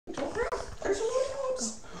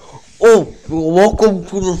Oh, welcome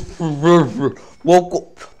to the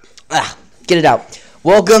get it out.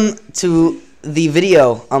 Welcome to the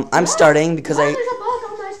video. I'm starting because I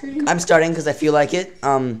feel like it.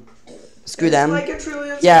 Screw them.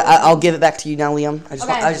 Yeah, I'll give it back to you now, Liam. I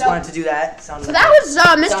just wanted to do that. So that was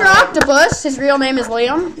Mr. Octopus. His real name is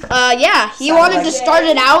Liam. Yeah, he wanted to start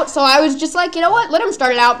it out, so I was just like, you know what? Let him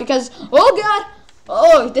start it out because,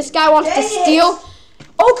 oh this guy wants to steal.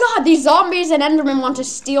 Oh God, these zombies and Endermen want to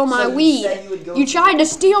steal my weed. You tried to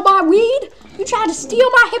steal my weed? You tried to steal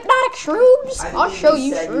my hypnotic shrooms? I'll show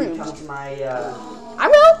you shrooms. I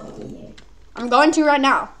will. I'm going to right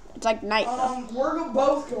now. It's like night. We're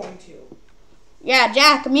both going to. Yeah,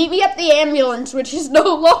 Jack, meet me at the ambulance, which is no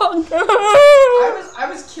longer. I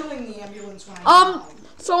was killing the ambulance when I died.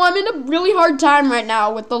 So I'm in a really hard time right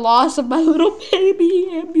now with the loss of my little baby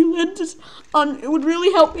ambulance. It would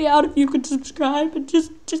really help me out if you could subscribe and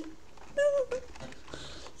just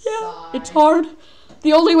yeah, it's hard.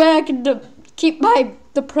 The only way I can keep my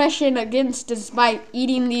depression against is by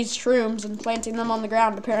eating these shrooms and planting them on the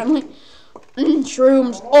ground, apparently.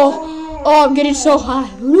 Shrooms. Oh, I'm getting so high.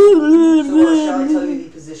 So shall I tell you the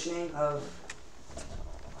positioning of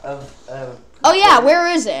oh yeah, where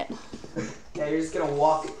is it? Yeah, you're just gonna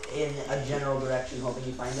walk in a general direction, hoping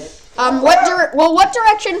you find it. What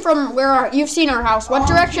direction from where you've seen our house? What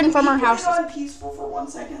direction from our house? Can you put it on peaceful for 1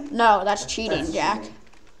 second? No, that's cheating, Jack.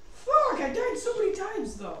 Fuck, I died so many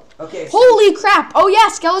times though. Okay. So holy crap! Oh yeah,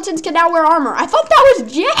 skeletons can now wear armor. I thought that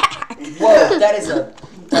was Jack. Whoa, that's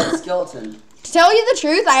a skeleton. To tell you the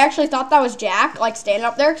truth, I actually thought that was Jack, like standing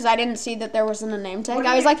up there, because I didn't see that there wasn't a name tag.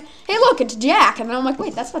 I was like, hey, look, it's Jack, and then I'm like,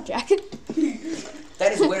 wait, that's not Jack.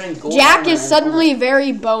 That is wearing gold. Jack is suddenly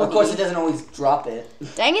very bony. Of course, it doesn't always drop it.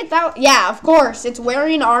 Dang it, yeah, of course, it's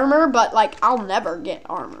wearing armor, but like I'll never get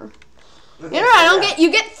armor. Okay, You know, I don't get. You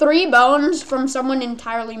get 3 bones from someone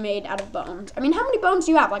entirely made out of bones. I mean, how many bones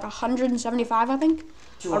do you have? Like 175, I think.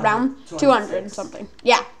 200, Around 200 something.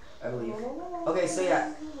 Yeah. I believe. Okay, so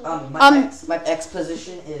yeah, my X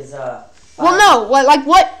position is Well, no,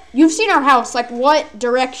 what? You've seen our house. Like, what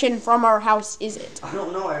direction from our house is it? I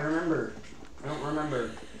don't know. I don't remember.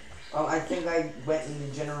 I think I went in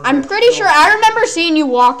the general. I'm pretty sure I remember seeing you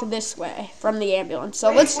walk this way from the ambulance. So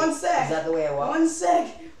wait, let's. 1 sec. Is that the way I walked? 1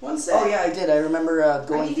 sec. 1 sec. Oh yeah, I did. I remember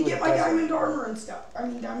going. I need to through get my diamond armor and stuff. I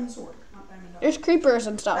mean, diamond sword, not diamond armor. There's creepers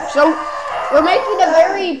and stuff. So we're making a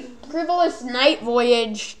very frivolous night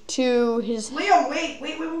voyage to his. Liam,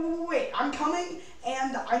 wait. I'm coming,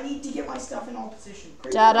 and I need to get my stuff in all position.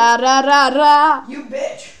 Da da da da da. You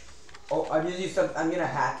bitch. Oh, I'm gonna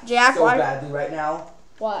hack Jack, so why? badly right now.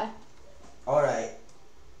 Why? All right.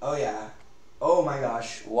 Oh yeah. Oh my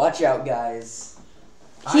gosh. Watch out, guys.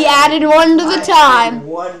 He added one to the time.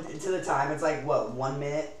 One to the time. It's like what? 1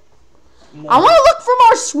 minute. More. I want to look for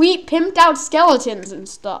more sweet, pimped out skeletons and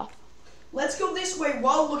stuff. Let's go this way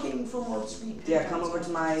while looking for more sweet. Yeah, come over to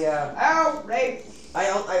my. Ow, right. I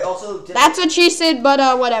also did. That's what she said,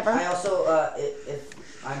 but whatever. I also, if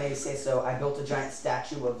I may say so, I built a giant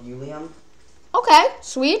statue of you, Liam. Okay,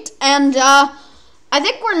 sweet. And I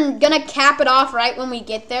think we're gonna cap it off right when we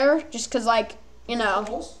get there, just cause like, you know.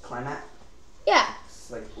 Climb that. Yeah. It's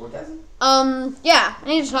like orgasm. Yeah. I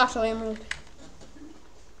need to talk to Liam really quick.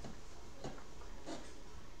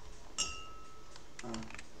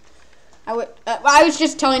 I was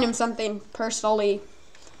just telling him something personally.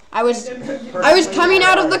 I was coming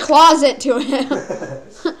out of the closet to him.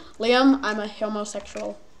 Liam, I'm a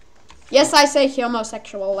homosexual. Yes, I say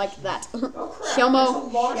homosexual like that. Oh crap, there's a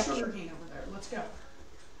lot of sugar cane over there. Let's go.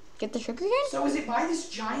 Get the sugar cane? So is it by this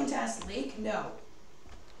giant-ass lake? No.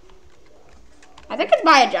 I think it's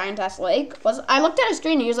by a giant-ass lake. I looked at his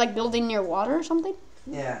screen, he was like building near water or something?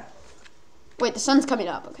 Yeah. Wait, the sun's coming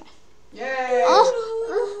up, okay. Yay!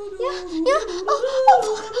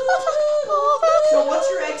 So what's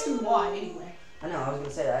your X and Y anyway? I know, I was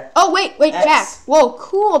gonna say that. Oh, wait, X. Jack. Whoa,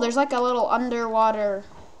 cool. There's like a little underwater.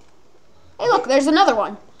 Hey, look, there's another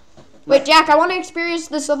one. Wait, Jack, I want to experience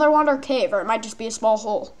this underwater cave, or it might just be a small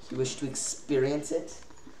hole. You wish to experience it?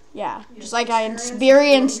 Yeah, just like I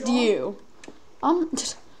experienced you.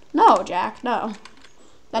 No, Jack, no.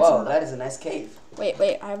 Whoa, that is a nice cave. Wait,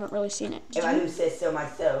 I haven't really seen it. If I do say so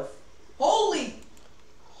myself. Holy!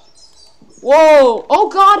 Whoa! Oh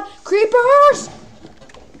God! Creepers!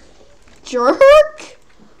 Jerk!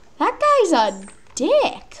 That guy's a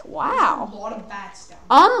dick. Wow. There's a lot of bats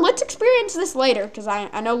down. Let's experience this later, because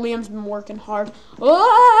I know Liam's been working hard.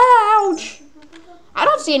 Ouch! I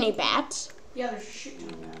don't see any bats. Yeah, there's a shit ton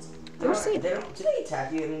of bats. Do they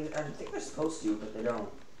attack you? I mean, I think they're supposed to, but they don't.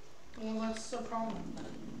 Well, that's the problem.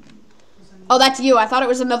 Oh, that's you. I thought it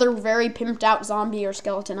was another very pimped out zombie or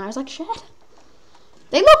skeleton. I was like, shit.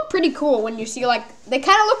 They look pretty cool when you see, like, they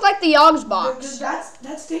kind of look like the Yogg's box.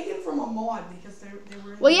 That's taken from a mod because they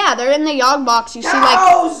were. Well, yeah, they're in the Yogg box. You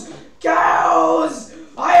cows! see, like. Cows!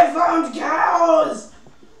 I have found cows!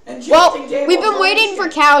 Well, we've been waiting for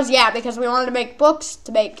cows, yeah, because we wanted to make books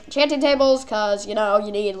to make enchanting tables, because, you know,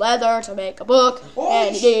 you need leather to make a book,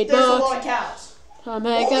 and you need there's books. a lot of cows.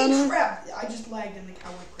 Holy crap! I just lagged and the cow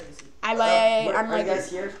went crazy. I'm Are like, you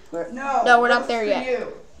guys here? No, we're not there yet. You.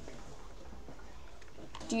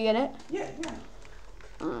 Do you get it? Yeah.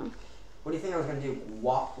 What do you think I was gonna do?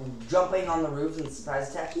 Jumping on the roofs and surprise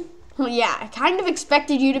attack you? Well, yeah, I kind of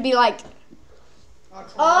expected you to be like,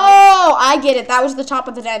 oh, I get it. That was the top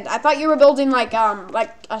of the tent. I thought you were building like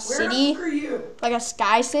a city, like a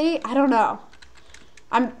sky city. I don't know.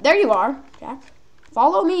 There you are, Jack.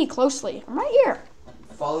 Follow me closely. I'm right here.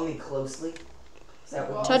 Follow me closely. Is that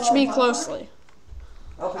what Touch me closely.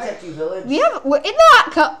 I'll protect you, village. In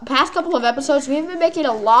the past couple of episodes, we've been making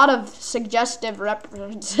a lot of suggestive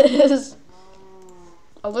references.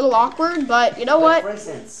 A little awkward, but you know what? For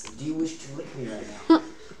instance, do you wish to lick me right now?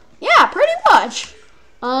 Yeah, pretty much.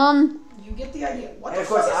 You get the idea. What the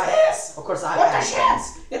fuck is this? Of course I. What the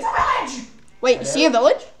shit? It's a village. Wait, you see a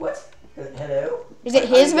village? What? Hello? Is it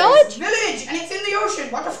his village? Village, and it's in the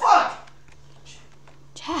ocean. What the fuck?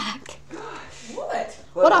 Jack. What?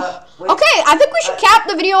 Okay, I think we should cap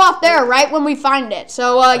the video off there right when we find it.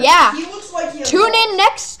 So, yeah. He looks like he Tune in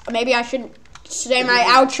next. Maybe I shouldn't say my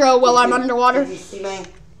outro while I'm underwater.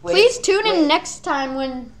 Please tune in next time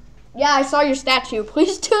when. Yeah, I saw your statue.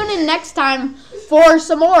 Please tune in next time for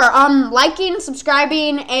some more. Liking,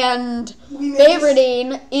 subscribing, and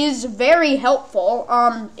favoriting is very helpful.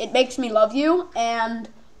 It makes me love you, and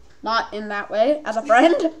not in that way, as a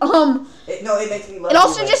friend. No, it makes me love you. It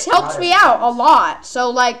also just helps me out a lot. So,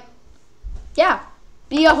 like, yeah,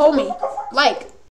 be a homie. Like.